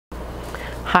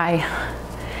Hi,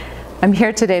 I'm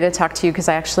here today to talk to you because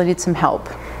I actually need some help.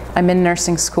 I'm in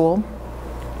nursing school.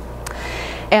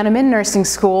 And I'm in nursing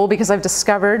school because I've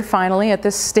discovered finally at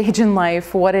this stage in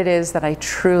life what it is that I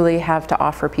truly have to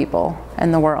offer people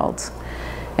in the world.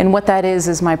 And what that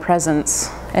is my presence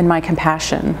and my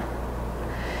compassion.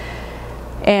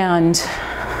 And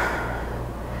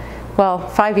well,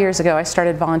 5 years ago I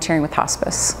started volunteering with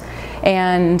hospice.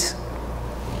 And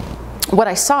what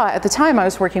I saw at the time, I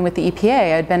was working with the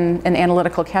EPA. I'd been an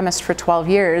analytical chemist for 12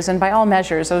 years, and by all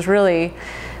measures, I was really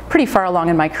pretty far along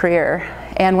in my career.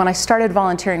 And when I started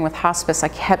volunteering with hospice, I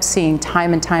kept seeing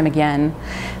time and time again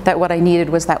that what I needed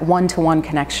was that one-to-one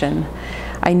connection.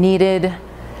 I needed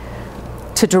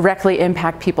to directly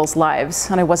impact people's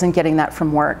lives, and I wasn't getting that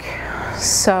from work.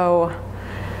 So,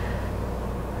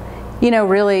 you know,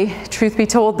 really, truth be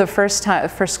told, the first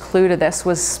clue to this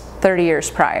was 30 years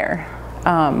prior.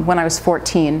 When I was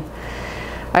 14.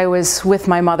 I was with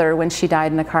my mother when she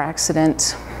died in a car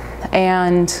accident,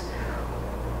 and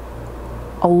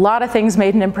a lot of things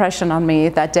made an impression on me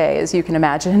that day, as you can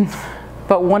imagine.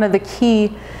 But one of the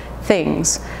key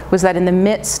things was that in the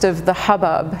midst of the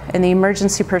hubbub and the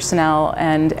emergency personnel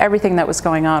and everything that was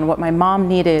going on, what my mom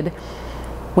needed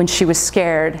when she was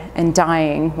scared and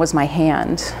dying was my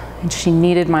hand. And she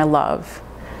needed my love.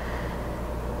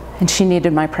 And she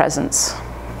needed my presence.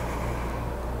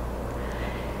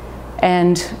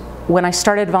 And when I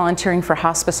started volunteering for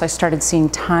hospice, I started seeing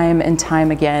time and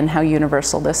time again how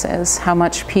universal this is, how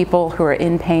much people who are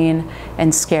in pain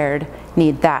and scared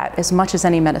need that as much as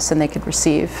any medicine they could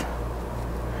receive.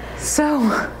 So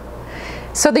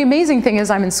the amazing thing is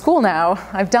I'm in school now.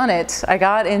 I've done it. I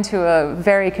got into a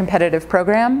very competitive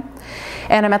program,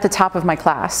 and I'm at the top of my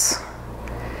class.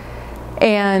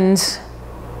 And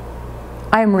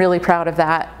I'm really proud of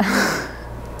that.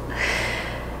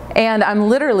 And I'm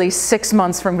literally 6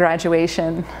 months from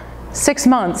graduation. 6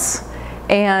 months,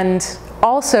 and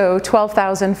also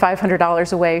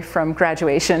 $12,500 away from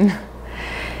graduation.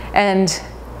 And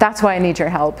that's why I need your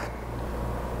help.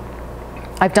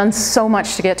 I've done so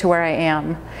much to get to where I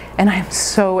am, and I'm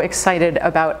so excited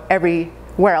about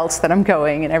everywhere else that I'm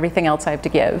going and everything else I have to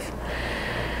give.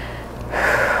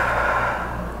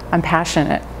 I'm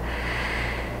passionate.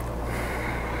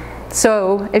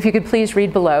 So if you could please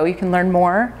read below, you can learn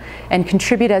more and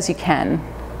contribute as you can.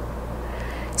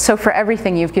 So for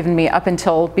everything you've given me up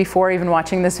until before even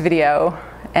watching this video,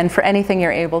 and for anything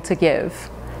you're able to give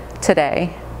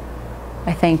today,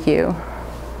 I thank you.